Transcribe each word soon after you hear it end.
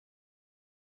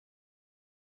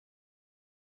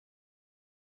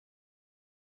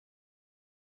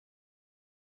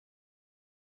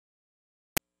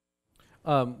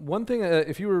One thing,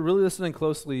 if you were really listening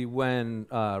closely when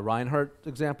Reinhardt's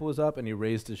example was up and he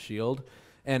raised his shield,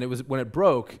 and it was when it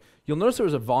broke, you'll notice there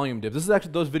was a volume dip. This is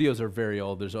actually, those videos are very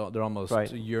old. They're almost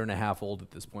Right. a year and a half old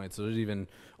at this point. So there's even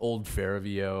old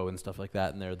Faravio and stuff like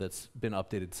that in there that's been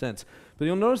updated since. But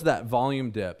you'll notice that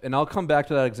volume dip, and I'll come back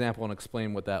to that example and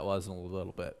explain what that was in a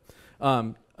little bit.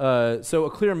 So a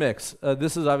clear mix.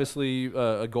 This is obviously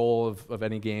a goal of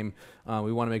any game.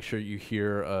 We want to make sure you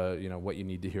hear what you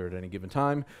need to hear at any given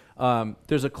time.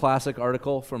 There's a classic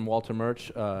article from Walter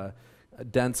Murch,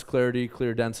 Dense Clarity,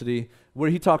 Clear Density, where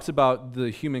he talks about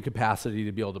the human capacity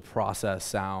to be able to process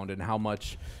sound and how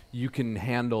much you can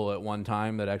handle at one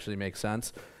time that actually makes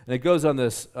sense. And it goes on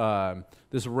this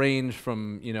this range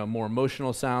from more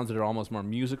emotional sounds that are almost more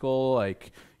musical,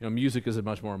 like music is a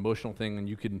much more emotional thing, and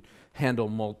you can handle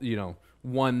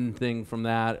one thing from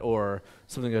that, or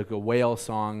something like a whale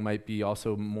song might be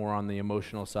also more on the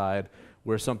emotional side,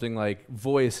 where something like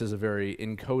voice is a very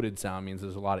encoded sound, means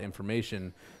there's a lot of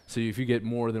information. So if you get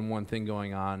more than one thing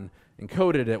going on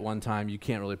encoded at one time, you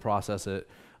can't really process it.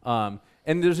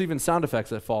 And there's even sound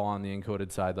effects that fall on the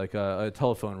encoded side, like a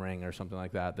telephone ring or something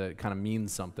like that, that kind of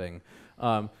means something.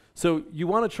 So you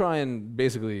want to try and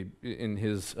basically, in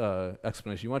his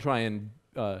explanation, you want to try and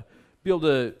be able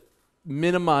to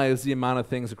minimize the amount of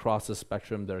things across the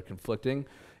spectrum that are conflicting.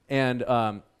 And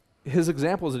his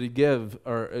examples that he give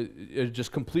are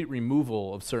just complete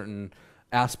removal of certain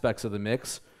aspects of the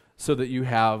mix so that you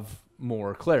have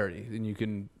more clarity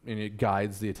and it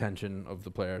guides the attention of the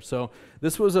player. So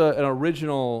this was an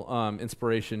original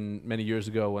inspiration many years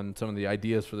ago when some of the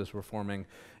ideas for this were forming.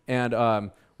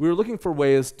 And we were looking for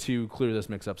ways to clear this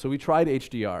mix up. So we tried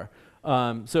HDR.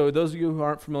 So those of you who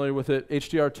aren't familiar with it,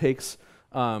 HDR takes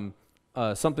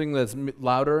something that's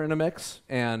louder in a mix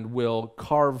and will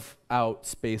carve out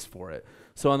space for it.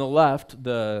 So on the left,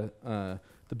 the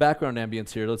background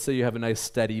ambience here, let's say you have a nice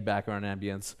steady background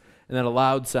ambience, and then a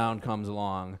loud sound comes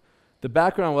along. The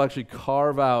background will actually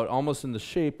carve out almost in the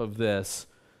shape of this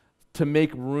to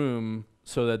make room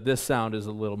so that this sound is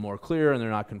a little more clear and they're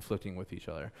not conflicting with each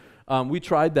other. We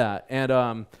tried that,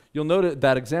 and you'll note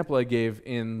that example I gave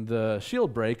in the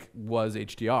shield break was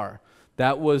HDR.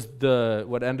 That was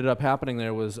what ended up happening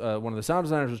there was one of the sound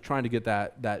designers was trying to get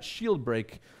that shield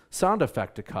break sound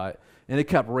effect to cut, and it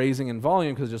kept raising in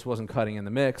volume because it just wasn't cutting in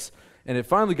the mix, and it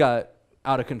finally got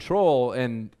out of control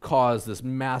and caused this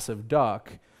massive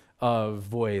duck of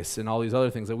voice and all these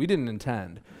other things that we didn't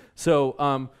intend.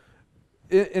 So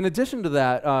in addition to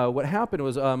that, what happened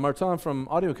was Martin from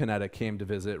Audiokinetic came to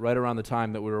visit right around the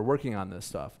time that we were working on this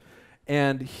stuff.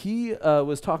 And he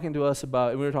was talking to us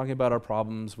about, and we were talking about our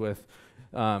problems with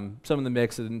some of the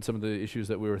mix and some of the issues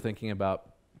that we were thinking about.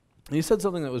 And he said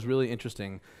something that was really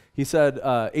interesting. He said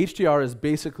HDR is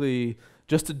basically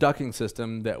just a ducking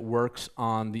system that works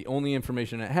on the only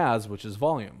information it has, which is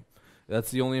volume. That's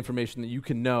the only information that you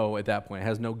can know at that point. It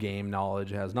has no game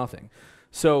knowledge, it has nothing.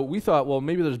 So we thought, well,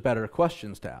 maybe there's better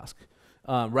questions to ask.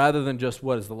 Rather than just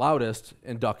what is the loudest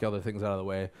and duck other things out of the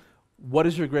way, what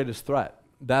is your greatest threat?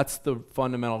 That's the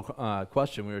fundamental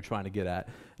question we were trying to get at.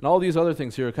 And all these other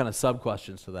things here are kind of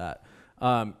sub-questions to that.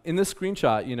 In this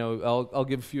screenshot, I'll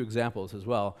give a few examples as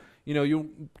well. You're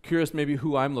curious maybe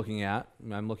who I'm looking at.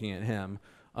 I'm looking at him.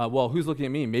 Well, who's looking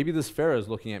at me? Maybe this Farah is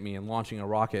looking at me and launching a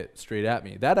rocket straight at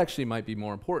me. That actually might be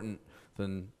more important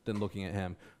than looking at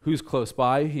him. Who's close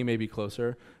by? He may be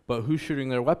closer. But who's shooting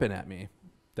their weapon at me?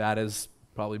 That is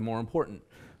probably more important.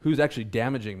 Who's actually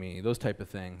damaging me? Those type of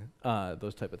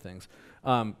things.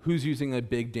 Who's using a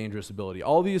big dangerous ability?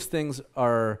 All these things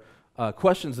are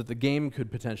questions that the game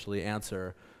could potentially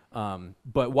answer,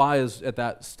 but Wwise at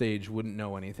that stage wouldn't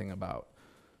know anything about.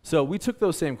 So we took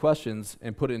those same questions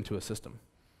and put it into a system.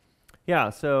 Yeah,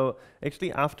 so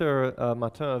actually after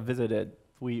Martin visited,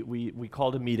 we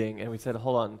called a meeting and we said,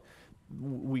 hold on,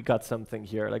 we got something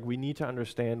here. Like, we need to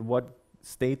understand what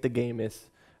state the game is,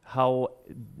 how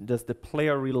does the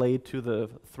player relate to the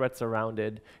threats around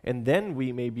it, and then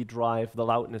we maybe drive the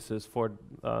loudnesses for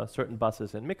certain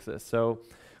buses and mixes. So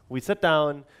we sat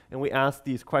down and we asked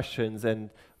these questions, and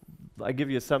I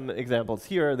give you some examples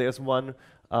here. There's one,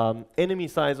 enemy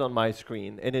size on my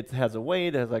screen, and it has a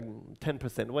weight, it has like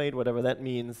 10% weight, whatever that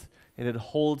means, and it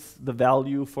holds the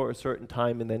value for a certain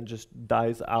time and then just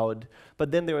dies out.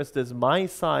 But then there is this my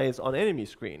size on enemy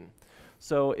screen.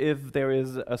 So if there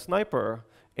is a sniper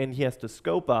and he has to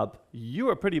scope up, you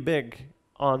are pretty big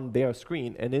on their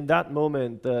screen, and in that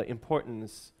moment the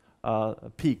importance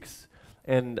peaks.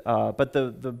 And but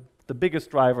the biggest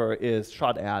driver is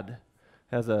shot ad,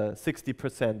 has a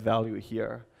 60% value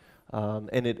here,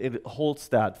 and it holds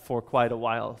that for quite a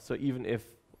while. So even if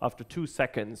after 2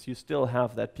 seconds, you still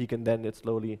have that peak, and then it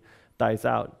slowly dies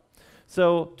out.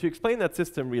 So to explain that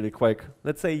system really quick,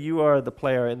 let's say you are the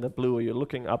player in the blue, you're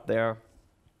looking up there,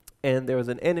 and there's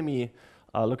an enemy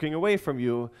looking away from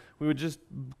you. We would just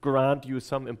grant you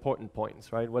some important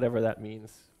points, right? Whatever that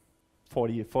means,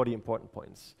 40 important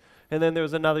points. And then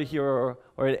there's another hero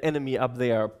or an enemy up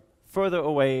there, further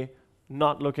away,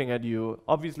 not looking at you.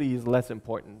 Obviously, he's less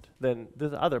important than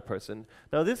this other person.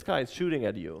 Now, this guy is shooting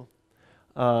at you.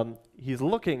 He's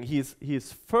looking,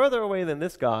 he's further away than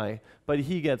this guy, but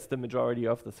he gets the majority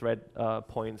of the threat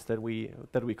points that we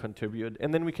contribute.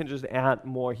 And then we can just add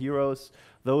more heroes.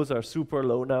 Those are super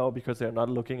low now because they're not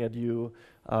looking at you.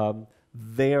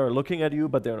 They are looking at you,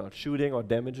 but they're not shooting or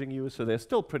damaging you, so they're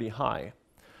still pretty high.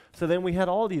 So then we had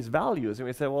all these values, and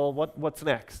we said, well, what's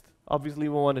next? Obviously,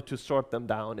 we wanted to sort them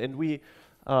down, and we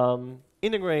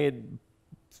integrate,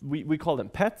 we call them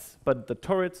pets, but the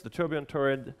turrets, the turbulent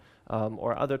turret,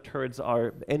 or other turrets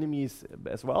are enemies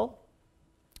as well.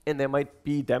 And they might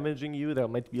be damaging you, they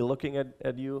might be looking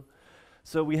at you.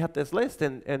 So we had this list,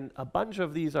 and a bunch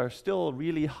of these are still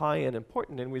really high and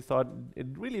important, and we thought it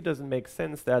really doesn't make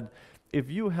sense that if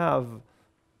you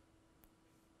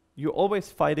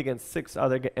always fight against 6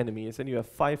 other enemies, and you have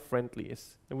 5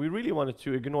 friendlies. And we really wanted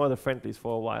to ignore the friendlies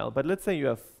for a while, but let's say you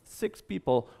have 6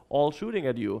 people all shooting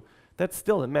at you. That's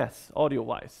still a mess,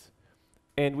 audio-wise.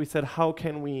 And we said, how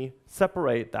can we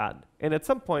separate that? And at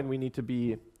some point, we need to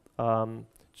be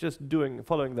just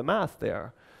following the math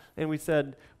there. And we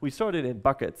said, we sorted in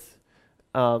buckets.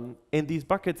 And these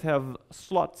buckets have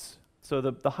slots. So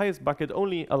the highest bucket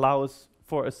only allows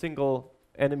for a single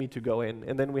enemy to go in.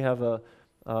 And then we have a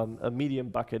medium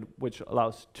bucket, which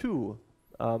allows 2.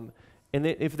 And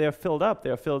if they're filled up,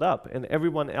 they're filled up. And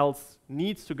everyone else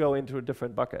needs to go into a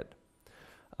different bucket.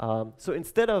 So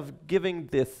instead of giving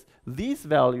these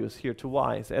values here to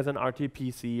Wwise as an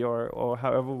RTPC or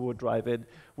however we would drive it,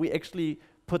 we actually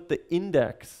put the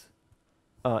index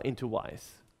into Wwise,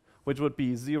 which would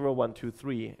be 0, 1, 2,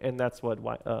 3, and that's what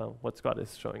Scott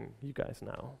is showing you guys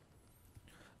now.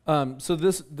 So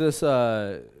this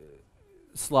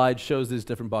slide shows these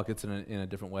different buckets in a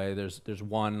different way. There's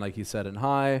one, like he said, in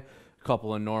high, a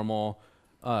couple in normal,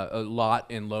 a lot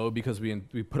in low because we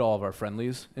put all of our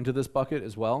friendlies into this bucket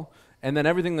as well. And then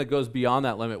everything that goes beyond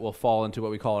that limit will fall into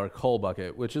what we call our cull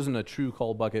bucket, which isn't a true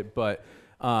cull bucket, but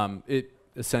it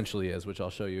essentially is, which I'll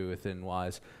show you within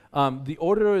Wwise. The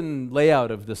order and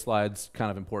layout of the slide's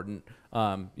kind of important.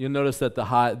 You'll notice that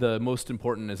the most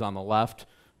important is on the left.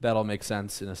 That'll make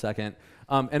sense in a second.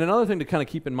 And another thing to kind of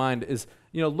keep in mind is,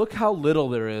 look how little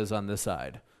there is on this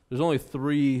side. There's only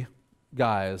 3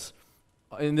 guys.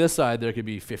 In this side, there could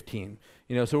be 15.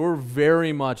 So we're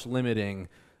very much limiting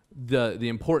the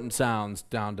important sounds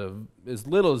down to as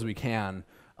little as we can.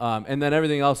 And then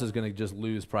everything else is going to just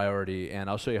lose priority, and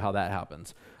I'll show you how that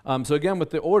happens. So again, with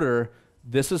the order,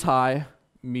 this is high,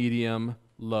 medium,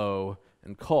 low,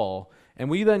 and cull. And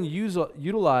we then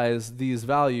utilize these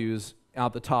values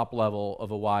at the top level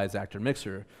of a Wwise actor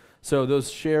mixer. So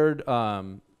those shared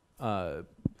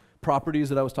properties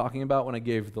that I was talking about when I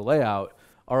gave the layout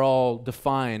are all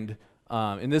defined,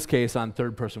 in this case, on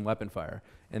third-person weapon fire.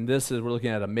 And we're looking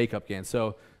at a makeup gain.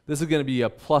 So this is going to be a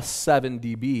 +7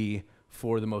 dB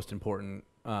for the most important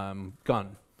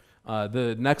gun.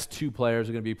 The next 2 players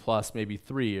are going to be plus maybe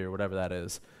 3 or whatever that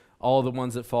is. All the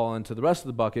ones that fall into the rest of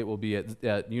the bucket will be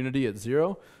at unity at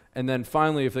 0. And then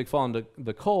finally, if they fall into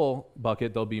the cull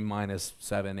bucket, they'll be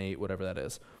 -7, 8, whatever that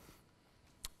is.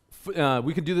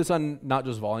 We could do this on not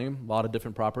just volume, a lot of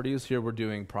different properties. Here we're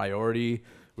doing priority,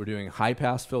 we're doing high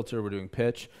pass filter, we're doing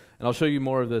pitch. And I'll show you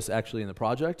more of this actually in the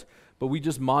project. But we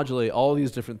just modulate all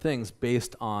these different things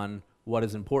based on what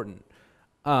is important.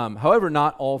 However,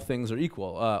 not all things are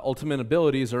equal. Ultimate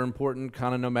abilities are important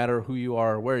kind of no matter who you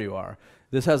are or where you are.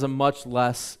 This has a much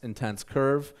less intense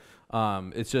curve.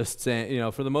 It's just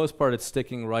saying, for the most part, it's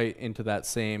sticking right into that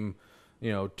same,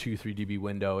 2-3 dB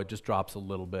window. It just drops a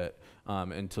little bit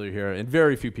until you're here, and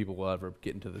very few people will ever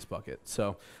get into this bucket.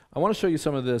 So I want to show you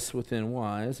some of this within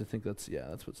Wwise. I think that's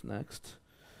what's next,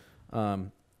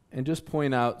 and just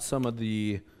point out some of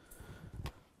the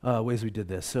ways we did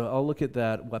this. So I'll look at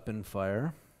that weapon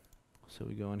fire. So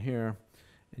we go in here,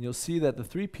 and you'll see that the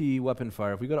 3P weapon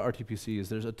fire, if we go to RTPCs,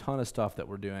 there's a ton of stuff that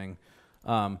we're doing.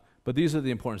 But these are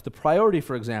the importance. The priority,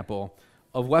 for example,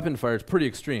 of weapon fire is pretty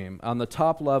extreme. On the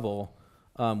top level,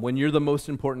 when you're the most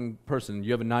important person,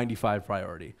 you have a 95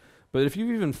 priority. But if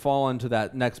you even fall into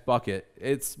that next bucket,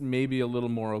 it's maybe a little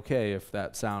more okay if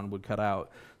that sound would cut out.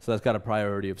 So that's got a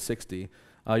priority of 60.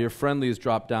 Your friendlies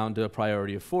drop down to a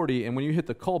priority of 40, and when you hit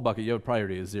the cull bucket, you have a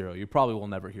priority of 0. You probably will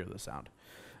never hear the sound.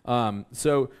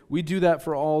 So we do that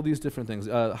for all these different things.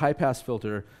 High pass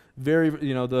filter,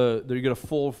 you get a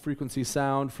full frequency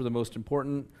sound for the most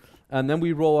important. And then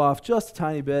we roll off just a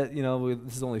tiny bit.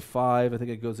 This is only 5. I think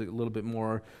it goes a little bit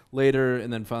more later.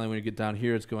 And then finally, when you get down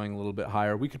here, it's going a little bit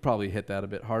higher. We could probably hit that a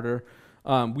bit harder.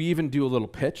 We even do a little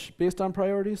pitch based on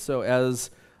priority. So as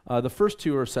the first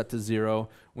 2 are set to 0,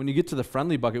 when you get to the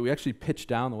friendly bucket, we actually pitch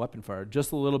down the weapon fire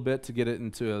just a little bit to get it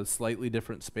into a slightly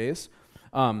different space.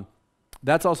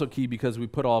 That's also key because we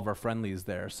put all of our friendlies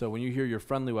there. So when you hear your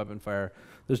friendly weapon fire,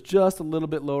 there's just a little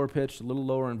bit lower pitch, a little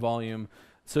lower in volume.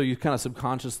 So you kind of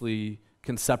subconsciously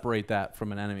can separate that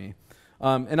from an enemy.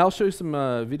 And I'll show you some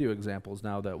video examples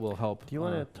now that will help. Do you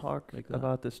want to talk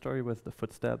about the story with the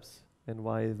footsteps and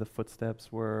why the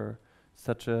footsteps were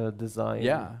such a design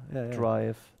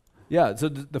drive? Yeah, so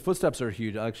the footsteps are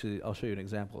huge. I'll show you an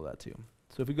example of that too.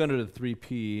 So if we go into the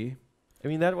 3P. I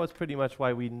mean, that was pretty much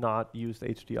why we not used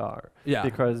HDR. Yeah.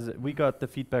 Because we got the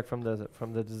feedback from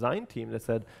the design team that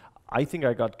said, I think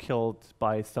I got killed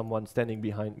by someone standing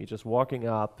behind me, just walking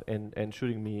up and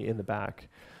shooting me in the back.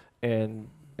 And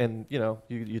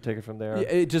you take it from there. Yeah,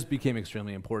 it just became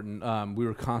extremely important. We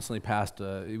were constantly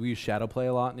we use shadow play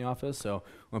a lot in the office. So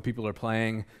when people are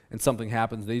playing and something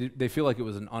happens, they feel like it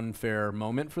was an unfair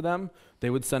moment for them. They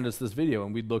would send us this video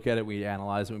and we'd look at it, we'd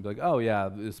analyze it, and we'd be like, oh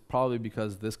yeah, it's probably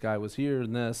because this guy was here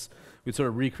and this. We'd sort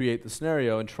of recreate the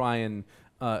scenario and try and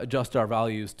adjust our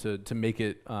values to make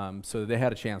it so that they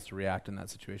had a chance to react in that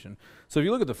situation. So if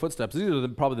you look at the footsteps, these are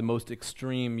probably the most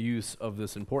extreme use of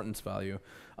this importance value.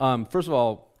 First of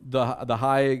all, the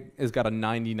high has got a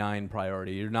 99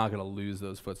 priority. You're not going to lose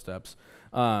those footsteps.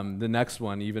 The next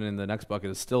one, even in the next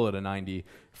bucket, is still at a 90.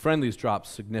 Friendlies drop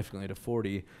significantly to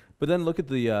 40. But then look at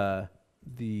the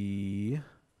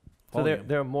so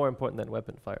they're more important than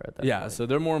weapon fire at that point. Yeah, so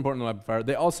they're more important than weapon fire.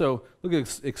 They also, look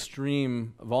at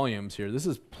extreme volumes here. This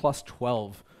is plus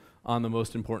 12 on the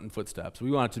most important footsteps.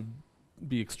 We want it to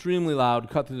be extremely loud,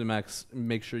 cut through the mix,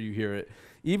 make sure you hear it.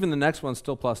 Even the next one's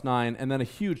still plus 9, and then a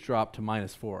huge drop to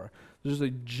minus 4. There's a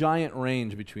giant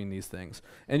range between these things.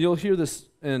 And you'll hear this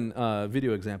in a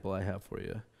video example I have for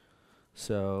you.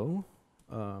 So,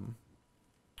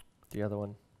 the other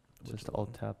one, just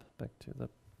alt tab back to the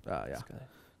this guy.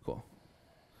 Cool.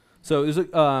 So there's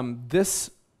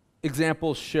this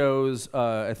example shows,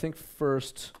 I think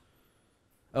first,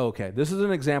 okay, this is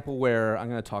an example where, I'm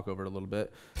going to talk over it a little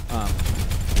bit.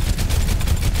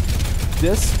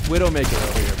 This Widowmaker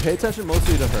over here, pay attention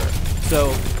mostly to her.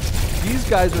 So these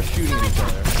guys are shooting at each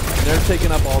other, and they're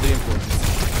taking up all the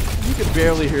importance. You can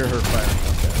barely hear her firing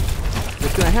up there.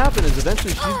 What's going to happen is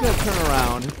eventually she's going to turn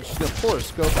around, she's going to pull her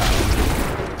scope out,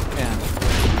 and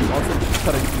also she's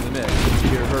cutting through the mix. You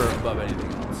hear her above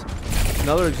anything else.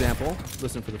 Another example,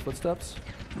 listen for the footsteps.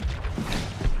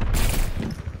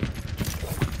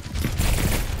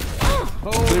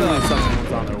 Clearly someone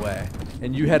was on their way,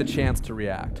 and you had a chance to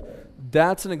react.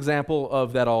 That's an example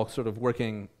of that all sort of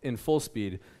working in full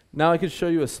speed. Now I could show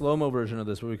you a slow-mo version of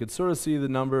this where we could sort of see the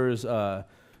numbers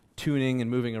tuning and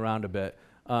moving around a bit.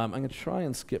 I'm going to try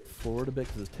and skip forward a bit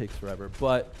because this takes forever.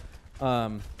 But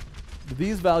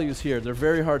these values here, they're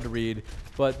very hard to read,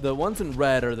 but the ones in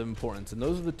red are the importance. And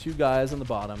those are the 2 guys on the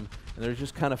bottom, and they're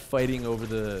just kind of fighting over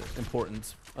the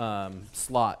importance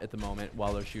slot at the moment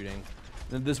while they're shooting.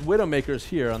 And this Widowmaker's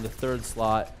here on the 3rd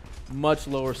slot, much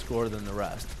lower score than the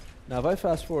rest. Now if I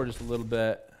fast forward just a little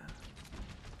bit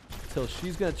till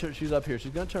she's up here,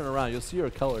 she's gonna turn around, you'll see her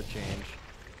color change.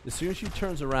 As soon as she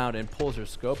turns around and pulls her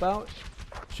scope out,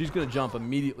 she's gonna jump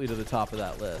immediately to the top of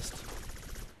that list.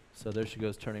 So there she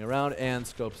goes, turning around and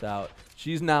scopes out.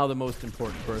 She's now the most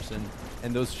important person,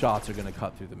 and those shots are gonna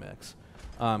cut through the mix.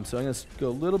 So I'm gonna go a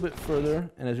little bit further,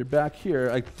 and as you're back here,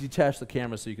 I detached the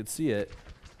camera so you could see it.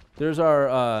 There's our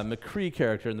McCree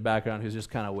character in the background who's just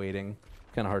kind of waiting.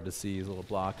 Kind of hard to see, he's a little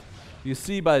blocked. You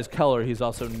see by his color, he's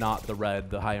also not the red,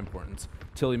 the high importance,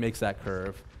 till he makes that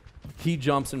curve. He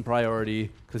jumps in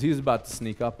priority, because he's about to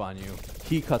sneak up on you.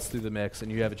 He cuts through the mix, and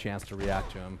you have a chance to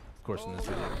react to him, of course, in this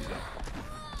video.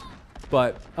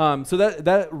 But, so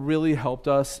that really helped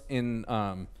us in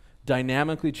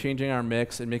dynamically changing our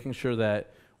mix and making sure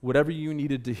that whatever you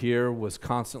needed to hear was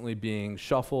constantly being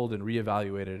shuffled and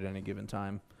reevaluated at any given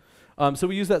time. So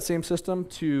we use that same system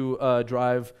to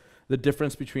drive the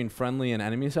difference between friendly and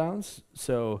enemy sounds.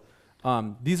 So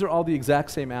these are all the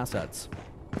exact same assets.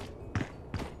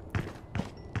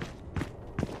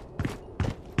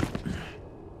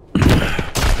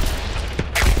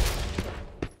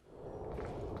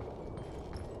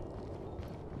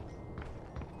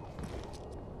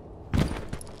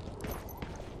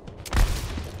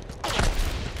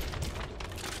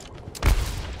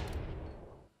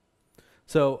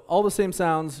 So all the same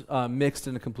sounds mixed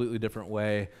in a completely different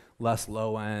way, less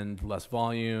low end, less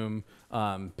volume,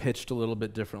 pitched a little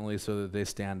bit differently so that they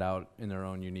stand out in their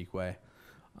own unique way.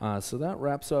 So that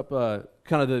wraps up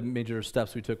kind of the major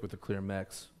steps we took with the clear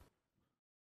mix.